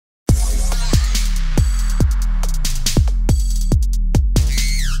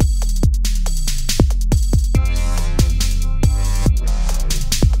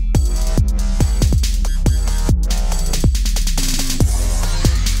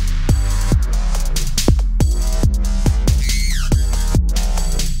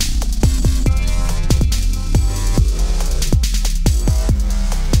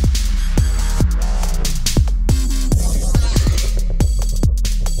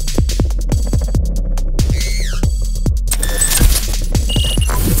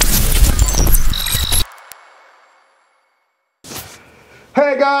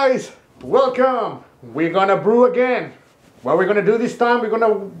guys, welcome. We're gonna brew again. What we're gonna do this time, we're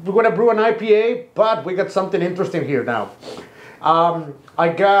gonna brew an IPA, but we got something interesting here now. I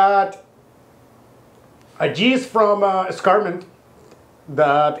got a yeast from Escarment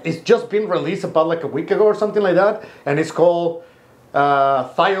that is just been released about like a week ago or something like that, and it's called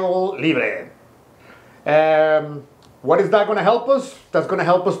Thiol Libre. What is that going to help us? That's going to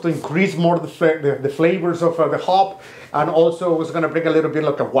help us to increase more the flavors of the hop, and also it's going to bring a little bit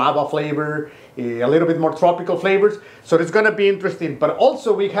like a guava flavor, a little bit more tropical flavors. So it's going to be interesting. But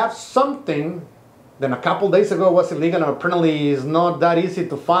also we have something that a couple days ago was illegal and apparently is not that easy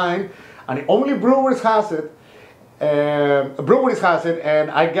to find, and only breweries has it. And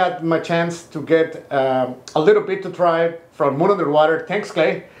I got my chance to get a little bit to try from Moon Underwater. Thanks,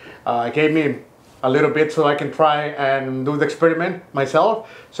 Clay. Gave me a little bit so I can try and do the experiment myself.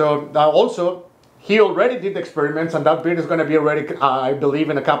 So also, he already did the experiments, and that beer is going to be ready, I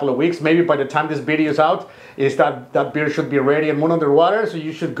believe, in a couple of weeks. Maybe by the time this video is out, that beer should be ready in Moon Underwater. So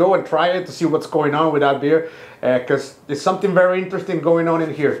you should go and try it to see what's going on with that beer, because there's something very interesting going on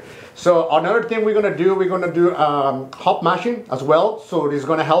in here. So another thing we're going to do hop mashing as well. So it is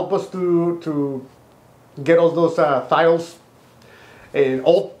going to help us to get all those thiols and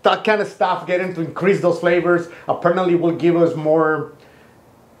all that kind of stuff, getting to increase those flavors. Apparently will give us more,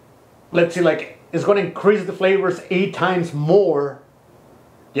 let's see, like it's going to increase the flavors 8 times more.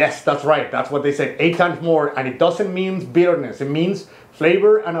 Yes, that's right, that's what they said, 8 times more. And it doesn't mean bitterness, it means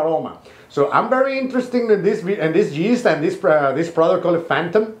flavor and aroma. So I'm very interested in this yeast and this product called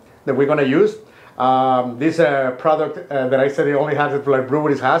Phantasum that we're going to use. This product that I said it only has it, like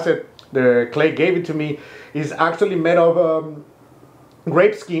breweries has it, the Clay gave it to me, is actually made of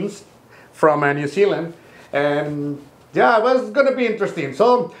grape skins from New Zealand. And yeah, it was gonna be interesting.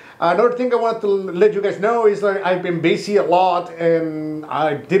 So another thing I wanted to let you guys know is that I've been busy a lot and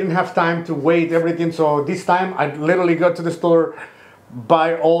I didn't have time to wait everything. So this time I literally got to the store,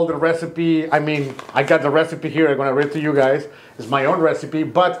 buy all the recipe. I mean, I got the recipe here. I'm gonna read to you guys. It's my own recipe,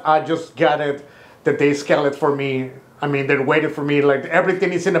 but I just got it that they scaled it for me. I mean, they waited for me. Like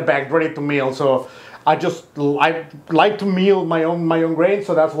everything is in a bag ready to meal. So I like to meal my own grain,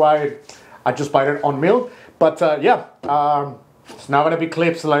 so that's why I just buy it on meal. But yeah, it's not gonna be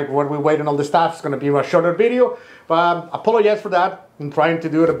clips like when we wait on all the stuff. It's gonna be a shorter video. But apologize for that. I'm trying to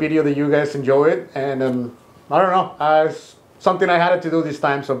do a video that you guys enjoy it, and I don't know, it's something I had to do this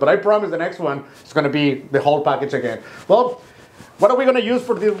time. So, but I promise the next one is gonna be the whole package again. Well, what are we gonna use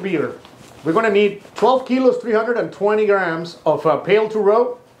for this beer? We're gonna need 12 kilos, 320 grams of pale to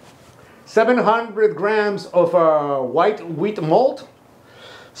row, 700 grams of white wheat malt,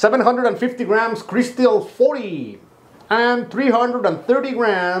 750 grams Crystal 40, and 330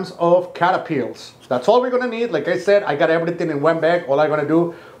 grams of caterpillars. That's all we're gonna need. Like I said, I got everything in one bag. All I'm gonna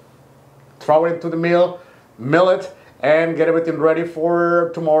do, throw it into the mill it, and get everything ready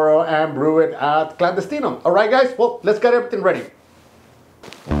for tomorrow and brew it at Clandestino. All right, guys, well, let's get everything ready.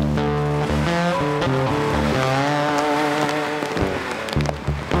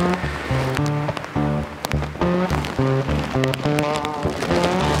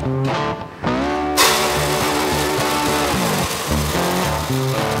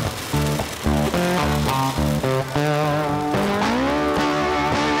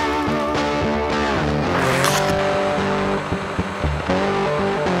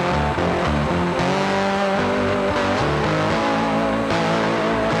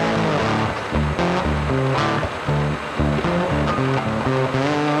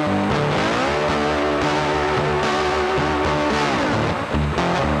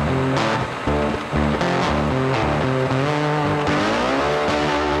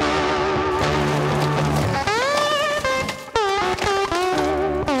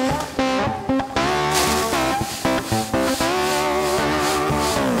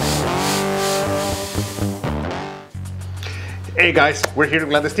 Hey guys, we're here in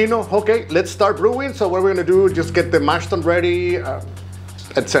Clandestino. Okay, let's start brewing. So what we're gonna do, just get the mash tun ready,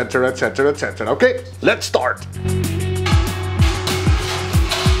 etc, etc, etc. Okay, let's start.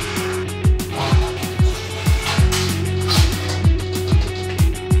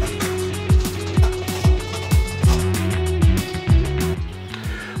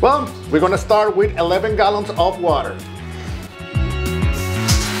 Well, we're gonna start with 11 gallons of water.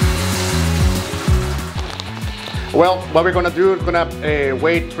 Well, what we're gonna do is gonna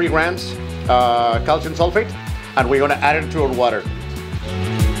weigh 3 grams calcium sulfate, and we're gonna add it to our water.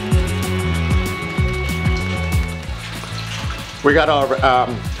 We got our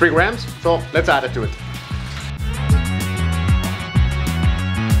 3 grams, so let's add it to it.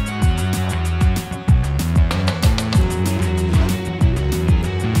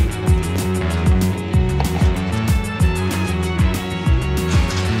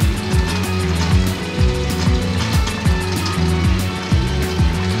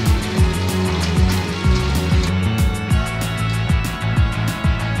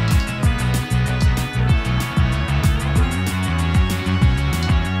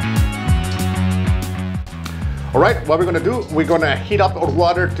 All right, what we're gonna do, we're gonna heat up our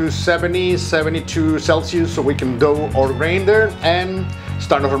water to 70, 72 Celsius so we can dough our grain there and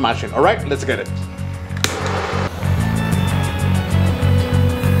start over mashing. All right, let's get it.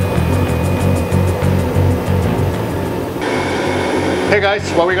 Hey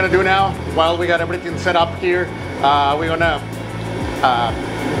guys, what we're gonna do now, while we got everything set up here, we're gonna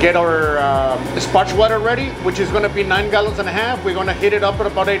get our sparge water ready, which is gonna be 9.5 gallons. We're gonna heat it up at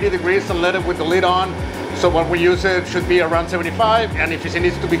about 80 degrees and let it with the lid on. So when we use it, should be around 75. And if it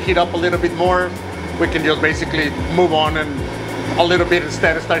needs to be heat up a little bit more, we can just basically move on and a little bit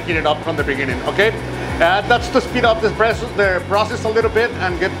instead and start heating it up from the beginning, okay? That's to speed up the process a little bit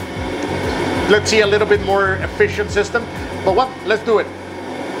and get, let's see, a little bit more efficient system. But what? Let's do it.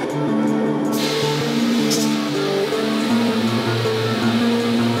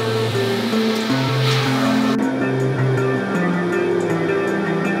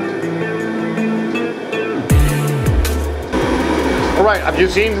 All right, as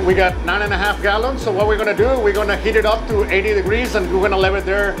you've seen, we got 9.5 gallons. So what we're gonna do, we're gonna heat it up to 80 degrees and we're gonna leave it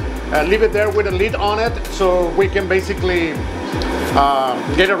there with a lid on it so we can basically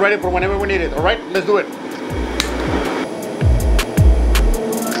get it ready for whenever we need it. All right, let's do it.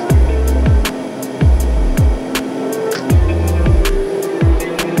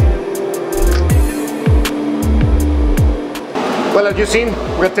 Well, as you've seen,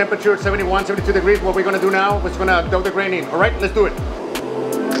 we got temperature 71, 72 degrees. What we're gonna do now is gonna dough the grain in. All right, let's do it.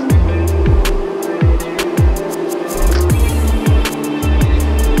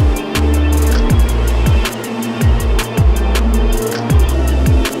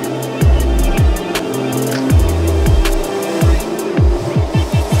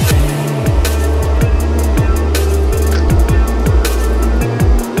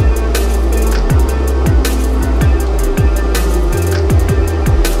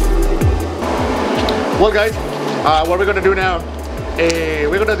 Well guys, what we're gonna do now,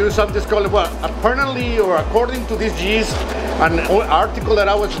 we're gonna do something called, well, apparently or according to this yeast, an article that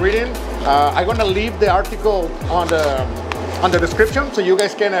I was reading, I'm gonna leave the article on the description so you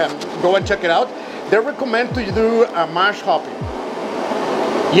guys can go and check it out. They recommend to do a mash hopping.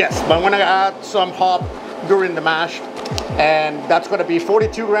 Yes, but I'm gonna add some hop during the mash, and that's gonna be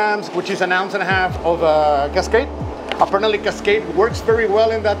 42 grams, which is 1.5 ounces of Cascade. Apparently Cascade works very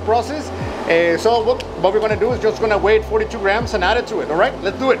well in that process. So what we're gonna do is just gonna weigh 42 grams and add it to it. All right,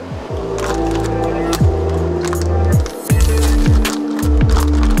 let's do it.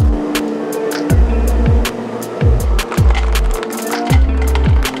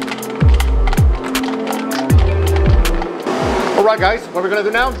 All right guys, what we're gonna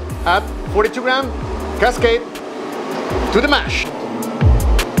do now, add 42 gram Cascade to the mash.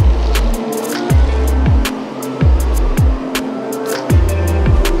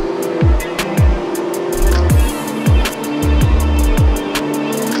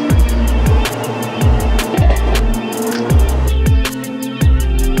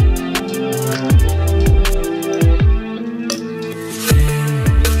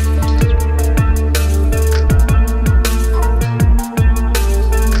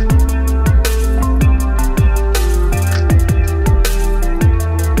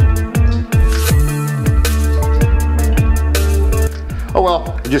 Oh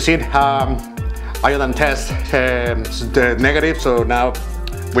well, you seen iodine test the negative, so now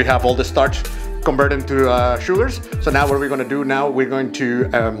we have all the starch converted into sugars. So now what we're going to do now, we're going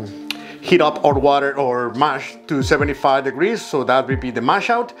to heat up our water or mash to 75 degrees, so that will be the mash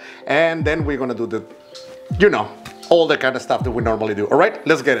out, and then we're going to do the, you know, all the kind of stuff that we normally do. All right,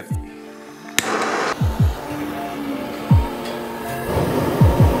 let's get it.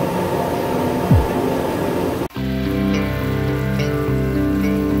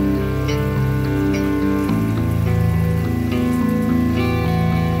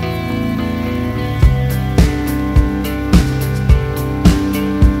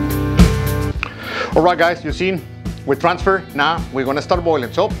 All right guys, you've seen, we transfer, now we're gonna start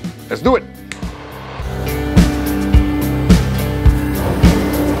boiling, so let's do it.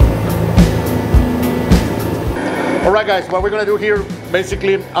 All right guys, what we're gonna do here,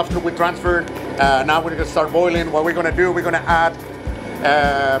 basically after we transfer, now we're gonna start boiling. What we're gonna do, we're gonna add,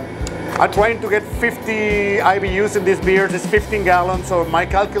 I'm trying to get 50 IBUs in this beer. It's 15 gallons, so my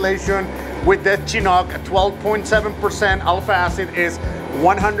calculation with the Chinook at 12.7% alpha acid is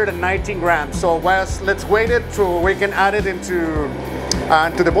 119 grams. So let's wait it so we can add it into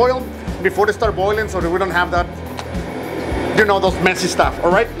to the boil before they start boiling, so that we don't have that, you know, those messy stuff.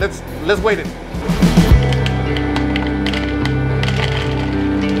 All right, let's wait it.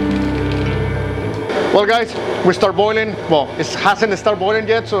 Well guys, we start boiling. Well, it hasn't started boiling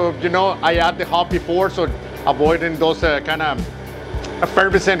yet, so you know I add the hop before, so avoiding those kind of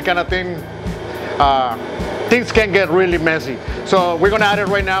effervescent kind of thing. Things can get really messy. So we're gonna add it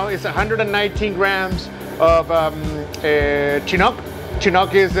right now. It's 119 grams of Chinook.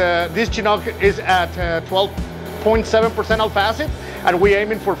 Chinook is, this Chinook is at 12.7% alpha acid, and we're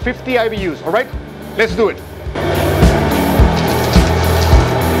aiming for 50 IBUs, all right? Let's do it.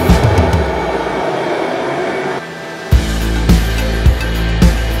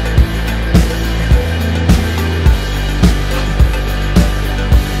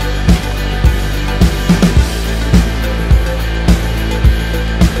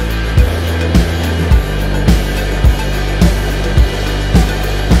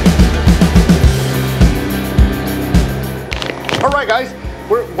 Guys,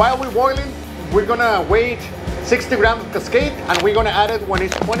 while we're boiling, we're gonna wait 60 grams of Cascade, and we're gonna add it when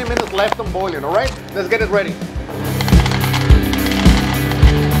it's 20 minutes left on boiling, all right? Let's get it ready.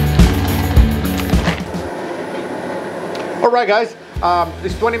 All right, guys,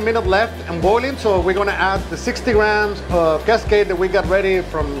 it's 20 minutes left and boiling, so we're gonna add the 60 grams of Cascade that we got ready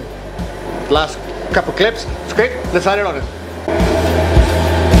from the last couple clips. Okay, let's add it on it.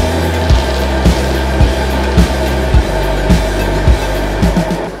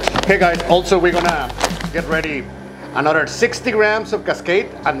 Okay guys, also we're gonna get ready another 60 grams of Cascade,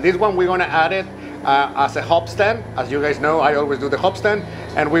 and this one we're gonna add it as a hop stand. As you guys know, I always do the hop stand,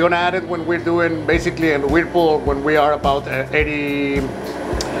 and we're gonna add it when we're doing basically in whirlpool when we are about 80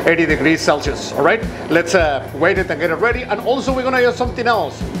 degrees Celsius, all right? Let's wait it and get it ready, and also we're gonna use something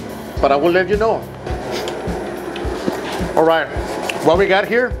else, but I will let you know. All right, what we got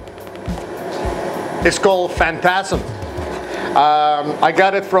here is called Phantasum. I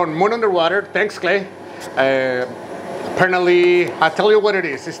got it from Moon Underwater. Thanks, Clay. Apparently, I'll tell you what it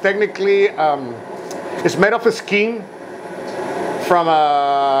is. It's technically, it's made of a skin from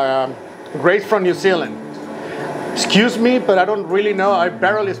grapes from New Zealand. Excuse me, but I don't really know. I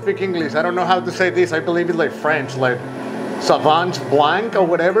barely speak English. I don't know how to say this. I believe it's like French, like Sauvage Blanc or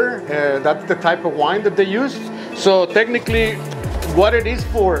whatever. That's the type of wine that they use. So technically, what it is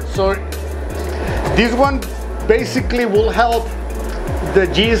for. So this one basically will help the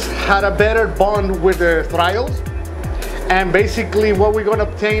yeast had a better bond with the trials, and basically what we're going to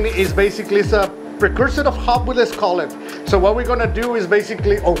obtain is basically it's a precursor of hop, let's call it. So what we're going to do is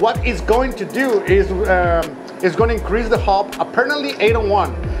basically, or what it's going to do is going to increase the hop, apparently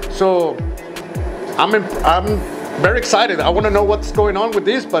 801. So I'm very excited. I want to know what's going on with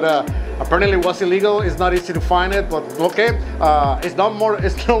this, but apparently it was illegal. It's not easy to find it, but okay. It's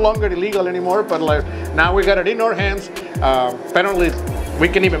no longer illegal anymore, but like now we got it in our hands. Apparently we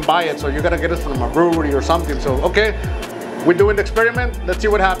can even buy it, so you gotta get it from a brewery or something. So okay, we're doing the experiment. Let's see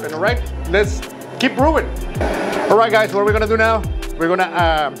what happens, all right? Let's keep brewing. All right guys, what we're gonna do now, we're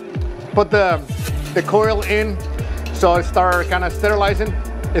gonna put the coil in, so it start kind of sterilizing.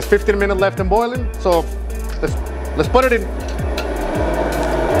 It's 15 minutes left and boiling, so let's put it in.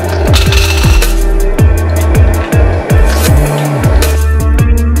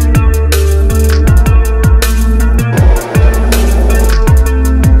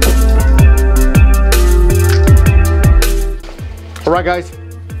 All right guys,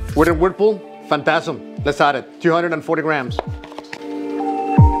 we're in whirlpool, Phantasum. Let's add it, 240 grams.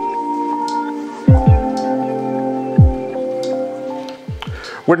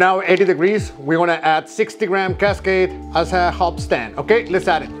 We're now 80 degrees. We're gonna add 60 gram Cascade as a hop stand. Okay, let's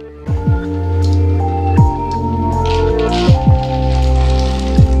add it.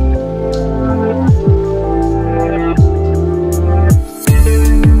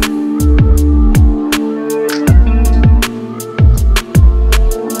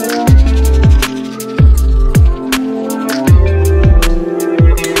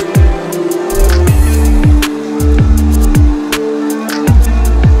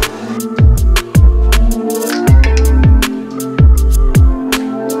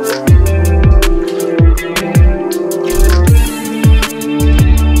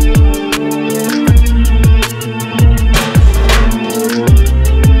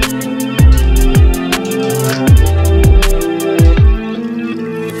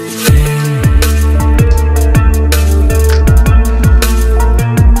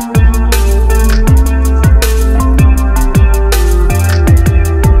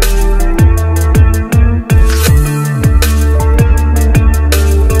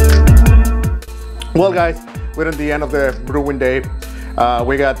 Well guys, we're at the end of the brewing day.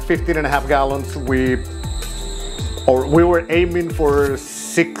 We got 15.5 gallons. We were aiming for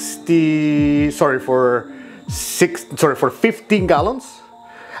 15 gallons,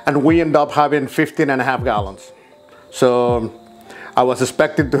 and we end up having 15.5 gallons. So I was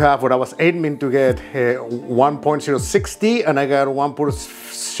expecting to have, what I was aiming to get 1.060, and I got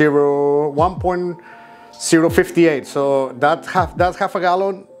 1.058. So that's half a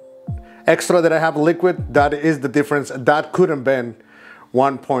gallon extra that I have liquid. That is the difference. That could have been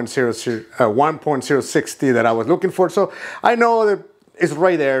 1.060 that I was looking for. So I know that it's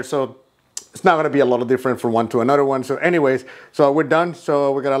right there. So it's not going to be a lot of difference from one to another one. So anyways, so we're done.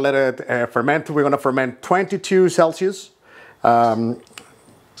 So we're going to let it ferment. We're going to ferment 22 Celsius. And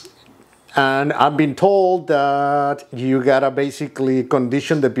I've been told that you got to basically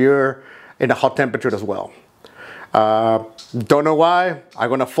condition the beer in a hot temperature as well. Don't know why. I'm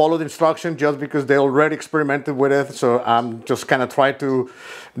going to follow the instruction just because they already experimented with it. So I'm just kind of trying to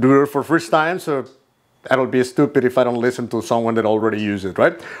do it for first time. So that'll be stupid if I don't listen to someone that already used it,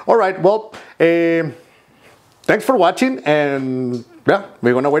 right? All right, well, thanks for watching, and yeah,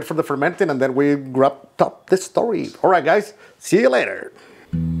 we're gonna wait for the fermenting and then we wrap up this story. All right, guys, see you later.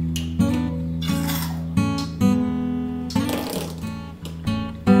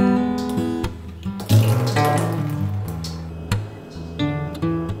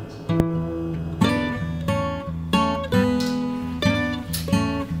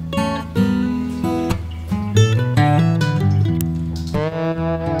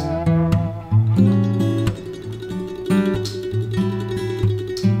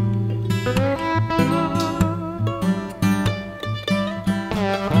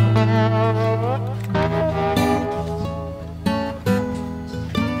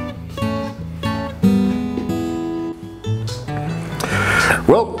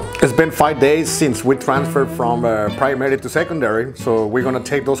 Well, it's been 5 days since we transferred from primary to secondary. So we're gonna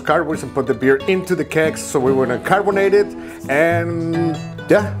take those carboys and put the beer into the kegs. So we're gonna carbonate it, and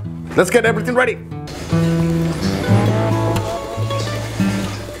yeah, let's get everything ready.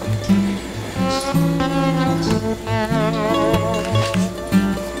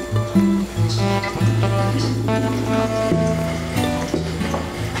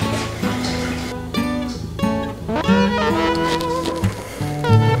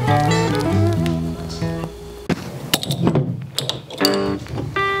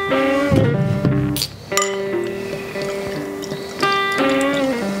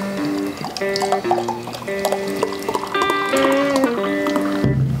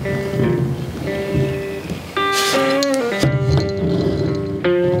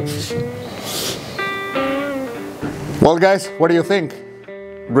 Well, guys, what do you think?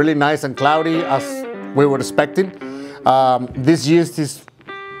 Really nice and cloudy as we were expecting. This yeast is,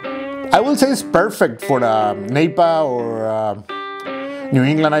 I will say, it's perfect for the NAPA or New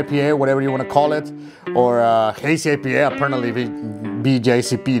England IPA, whatever you want to call it, or hazy IPA, apparently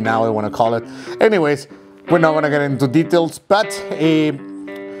BJCP now I want to call it. Anyways, we're not going to get into details, but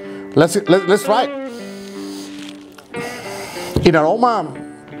let's try it. In aroma,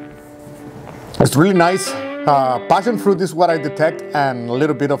 it's really nice. Passion fruit is what I detect, and a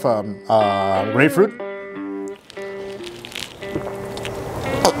little bit of grapefruit.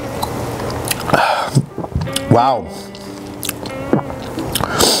 Wow.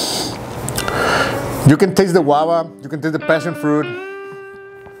 You can taste the guava, you can taste the passion fruit.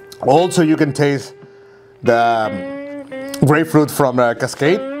 Also, you can taste the grapefruit from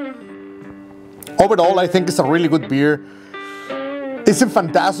Cascade. Overall, I think it's a really good beer. Isn't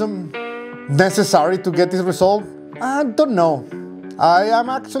Phantasum necessary to get this result? I don't know. I am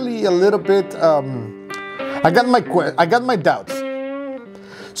actually a little bit, I got my doubts.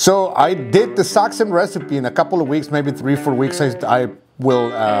 So I did the exact same recipe in a couple of weeks, maybe 3-4 weeks. I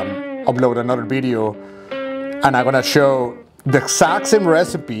will upload another video, and I'm gonna show the exact same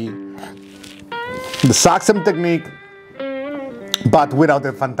recipe, the exact same technique, but without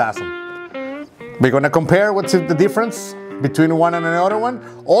the Phantasum. We're gonna compare what's the difference between one and another one.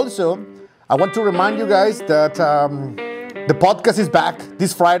 Also, I want to remind you guys that the podcast is back.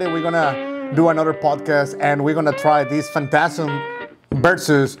 This Friday, we're gonna do another podcast, and we're gonna try this Phantasum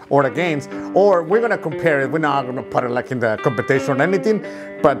versus or against, or we're gonna compare it. We're not gonna put it like in the competition or anything,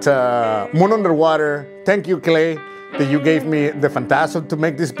 but Moon Underwater, thank you, Clay, that you gave me the Phantasum to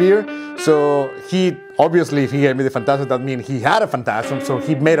make this beer. So obviously, if he gave me the Phantasum, that means he had a Phantasum. So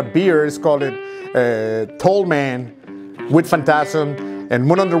he made a beer, it's called it Tall Man with Phantasum. And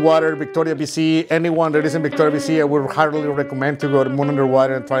Moon Underwater, Victoria, BC. Anyone that is in Victoria, BC, I would highly recommend to go to Moon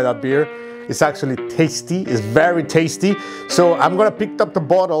Underwater and try that beer. It's actually tasty. It's very tasty. So I'm gonna pick up the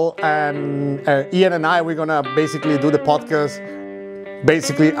bottle, and Ian and I, we're gonna basically do the podcast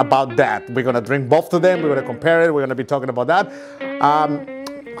basically about that. We're gonna drink both of them. We're gonna compare it. We're gonna be talking about that.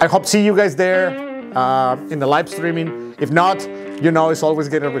 I hope to see you guys there in the live streaming. If not, you know, it's always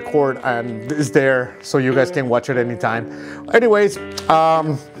getting record and it's there so you guys can watch it anytime. Anyways,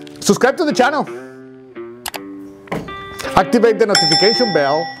 subscribe to the channel, activate the notification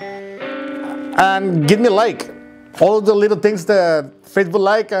bell, and give me a like. All the little things that Facebook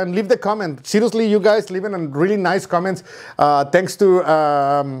like, and leave the comment. Seriously, you guys leaving really nice comments. Thanks to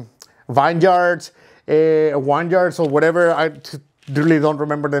Vineyards, Wineyards, or whatever. I really don't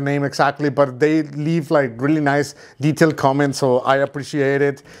remember the name exactly, but they leave like really nice detailed comments, so I appreciate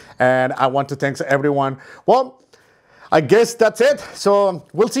it, and I want to thank everyone. Well, I guess that's it. So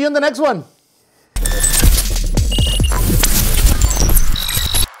we'll see you in the next one.